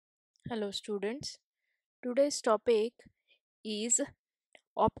Hello students. Today's topic is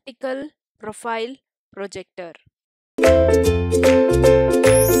optical profile projector.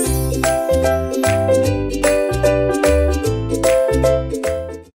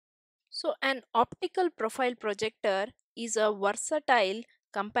 So an optical profile projector is a versatile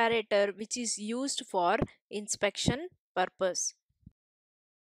comparator which is used for inspection purpose.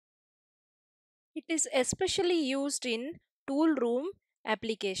 It is especially used in tool room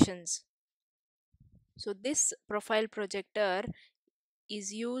applications. So this profile projector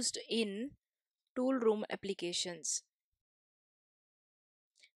is used in tool room applications.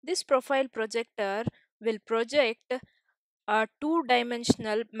 This profile projector will project a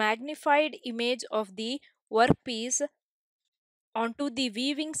two-dimensional magnified image of the workpiece onto the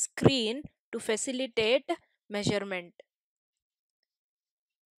viewing screen to facilitate measurement.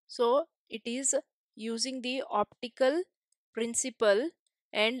 So it is using the optical principle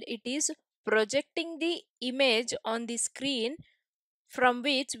and it is projecting the image on the screen from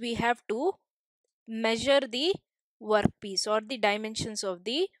which we have to measure the workpiece or the dimensions of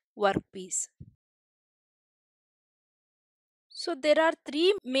the workpiece. So there are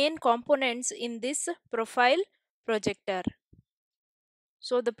three main components in this profile projector.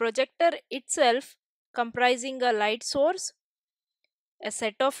 So the projector itself comprising a light source, a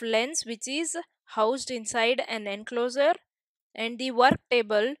set of lens which is housed inside an enclosure, and the work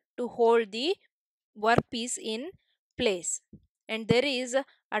table to hold the workpiece in place. And there is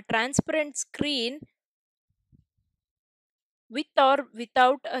a transparent screen with or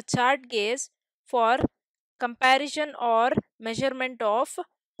without a chart gauge for comparison or measurement of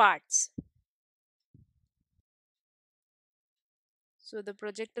parts. So the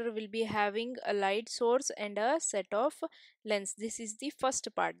projector will be having a light source and a set of lens. This is the first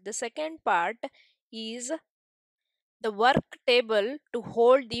part. The second part is the work table to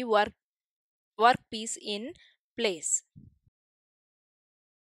hold the workpiece in place.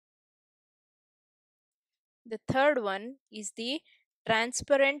 The third one is the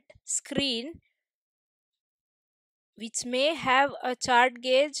transparent screen which may have a chart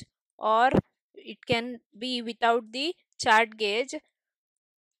gauge or it can be without the chart gauge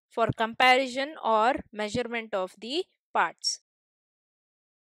for comparison or measurement of the parts.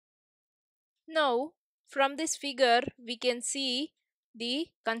 Now, from this figure, we can see the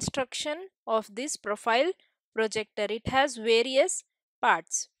construction of this profile projector. It has various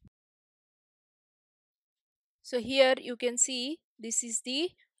parts. So here you can see this is the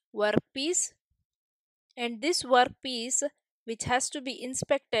workpiece, and this workpiece which has to be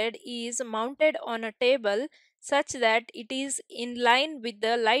inspected is mounted on a table such that it is in line with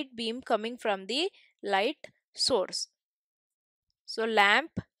the light beam coming from the light source. So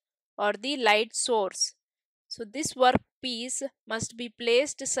lamp or the light source. So this workpiece must be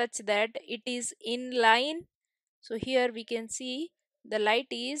placed such that it is in line. So here we can see the light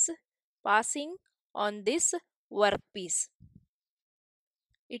is passing on this workpiece.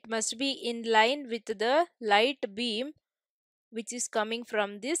 It must be in line with the light beam which is coming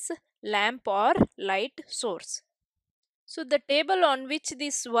from this lamp or light source. So the table on which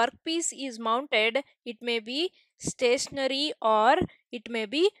this workpiece is mounted, it may be stationary or it may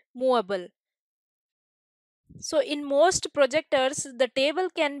be movable. So in most projectors, the table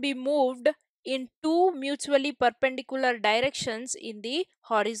can be moved in two mutually perpendicular directions in the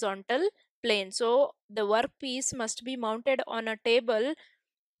horizontal plane. So the workpiece must be mounted on a table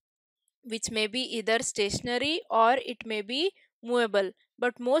which may be either stationary or it may be movable.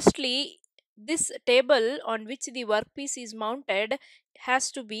 But mostly this table on which the workpiece is mounted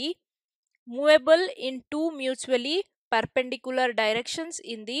has to be movable in two mutually perpendicular directions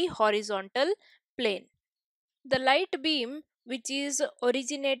in the horizontal plane. The light beam which is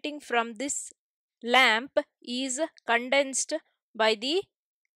originating from this lamp is condensed by the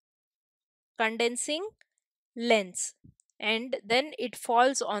condensing lens and then it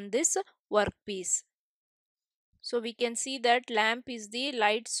falls on this workpiece. So we can see that lamp is the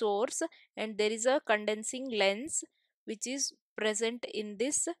light source and there is a condensing lens which is present in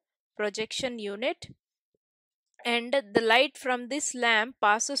this projection unit, and the light from this lamp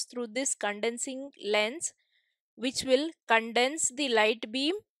passes through this condensing lens which will condense the light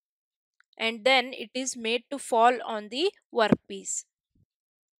beam and then it is made to fall on the workpiece.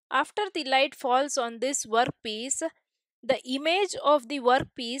 After the light falls on this workpiece, the image of the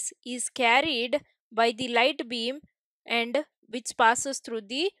workpiece is carried by the light beam and which passes through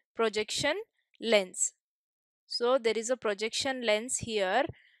the projection lens. So there is a projection lens here.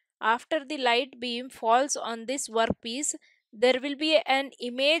 After the light beam falls on this workpiece, there will be an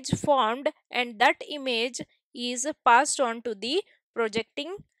image formed and that image is passed on to the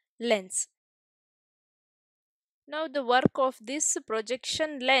projecting lens. Now the work of this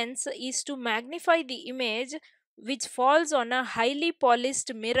projection lens is to magnify the image which falls on a highly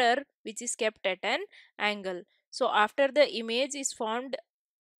polished mirror which is kept at an angle. So after the image is formed,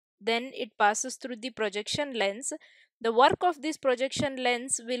 then it passes through the projection lens. The work of this projection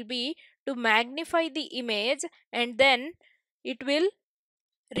lens will be to magnify the image, and then it will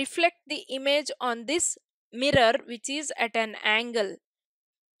reflect the image on this mirror which is at an angle.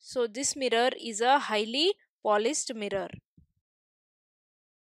 So this mirror is a highly polished mirror.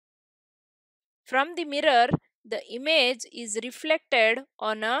 From the mirror, the image is reflected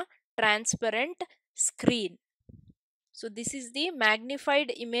on a transparent screen. So this is the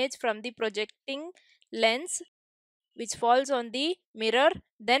magnified image from the projecting lens which falls on the mirror,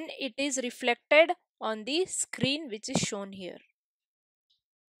 then it is reflected on the screen which is shown here.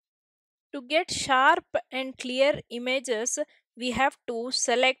 To get sharp and clear images, we have to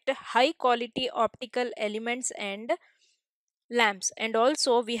select high quality optical elements and lamps, and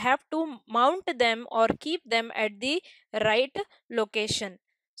also we have to mount them or keep them at the right location.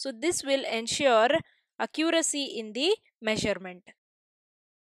 So this will ensure accuracy in the measurement.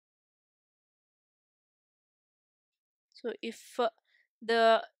 So if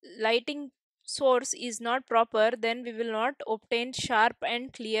the lighting source is not proper, then we will not obtain sharp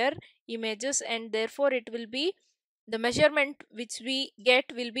and clear images, and therefore it will be, the measurement which we get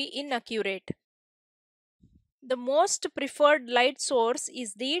will be inaccurate. The most preferred light source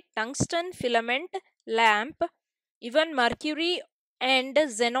is the tungsten filament lamp. Even mercury and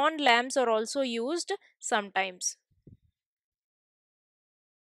xenon lamps are also used sometimes.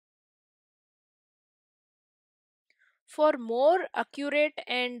 For more accurate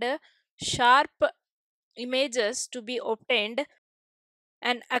and sharp images to be obtained,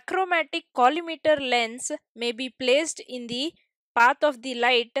 an achromatic collimator lens may be placed in the path of the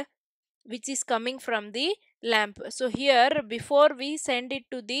light which is coming from the lamp. So here, before we send it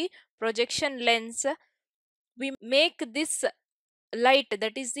to the projection lens, we make this light,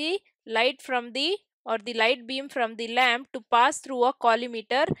 that is the light from the, or the light beam from the lamp, to pass through a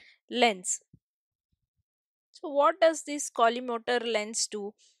collimator lens. So what does this collimator lens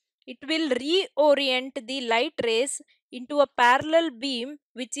do? It will reorient the light rays into a parallel beam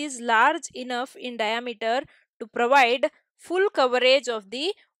which is large enough in diameter to provide full coverage of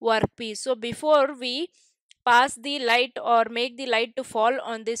the workpiece. So before we pass the light or make the light to fall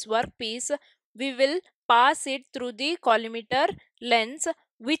on this workpiece, we will pass it through the collimator lens,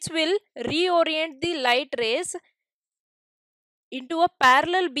 which will reorient the light rays into a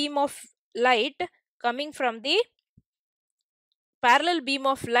parallel beam of light coming from the parallel beam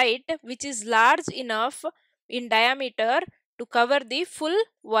of light which is large enough in diameter to cover the full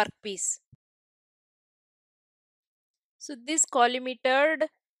workpiece. So this collimated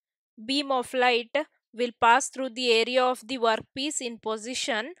beam of light will pass through the area of the workpiece in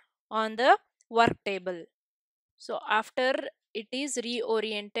position on the work table. So after it is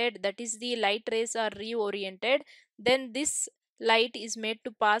reoriented, that is the light rays are reoriented, then this light is made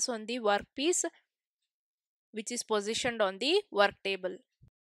to pass on the workpiece which is positioned on the work table.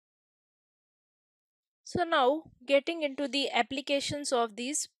 So now getting into the applications of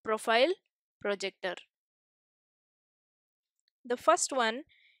this profile projector. The first one,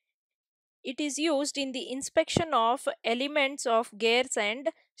 it is used in the inspection of elements of gears and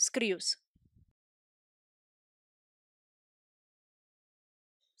screws.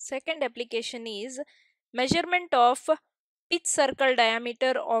 Second application is measurement of pitch circle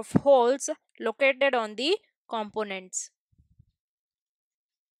diameter of holes located on the components.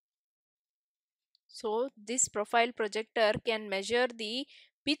 So this profile projector can measure the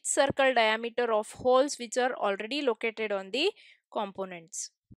pitch circle diameter of holes which are already located on the components.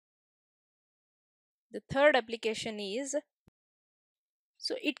 The third application is,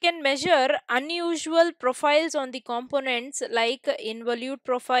 so it can measure unusual profiles on the components like involute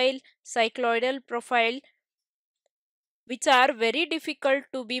profile, cycloidal profile, which are very difficult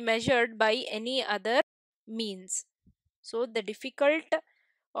to be measured by any other means. So the difficult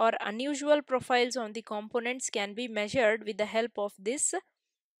or unusual profiles on the components can be measured with the help of this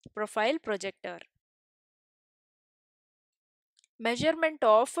profile projector. Measurement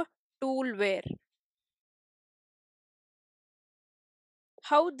of tool wear.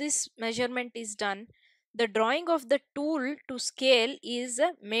 How this measurement is done? The drawing of the tool to scale is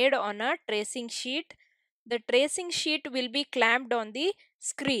made on a tracing sheet. The tracing sheet will be clamped on the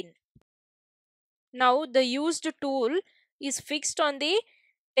screen. Now the used tool is fixed on the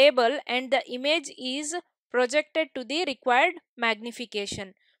table and the image is projected to the required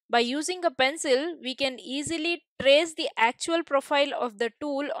magnification. By using a pencil, we can easily trace the actual profile of the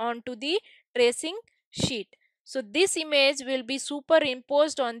tool onto the tracing sheet. So this image will be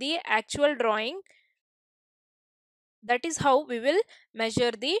superimposed on the actual drawing. That is how we will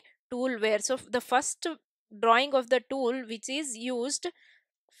measure the tool wear. So the first drawing of the tool which is used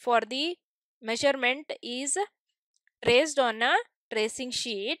for the measurement is traced on a tracing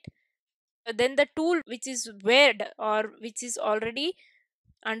sheet. Then the tool which is weared or which is already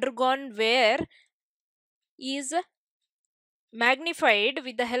undergone wear is magnified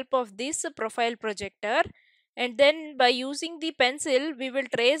with the help of this profile projector, and then by using the pencil we will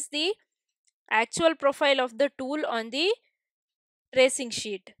trace the actual profile of the tool on the tracing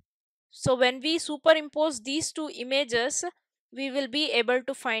sheet. So when we superimpose these two images, we will be able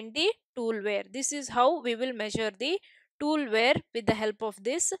to find the tool wear. This is how we will measure the tool wear with the help of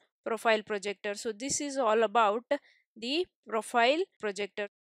this profile projector. So this is all about the profile projector.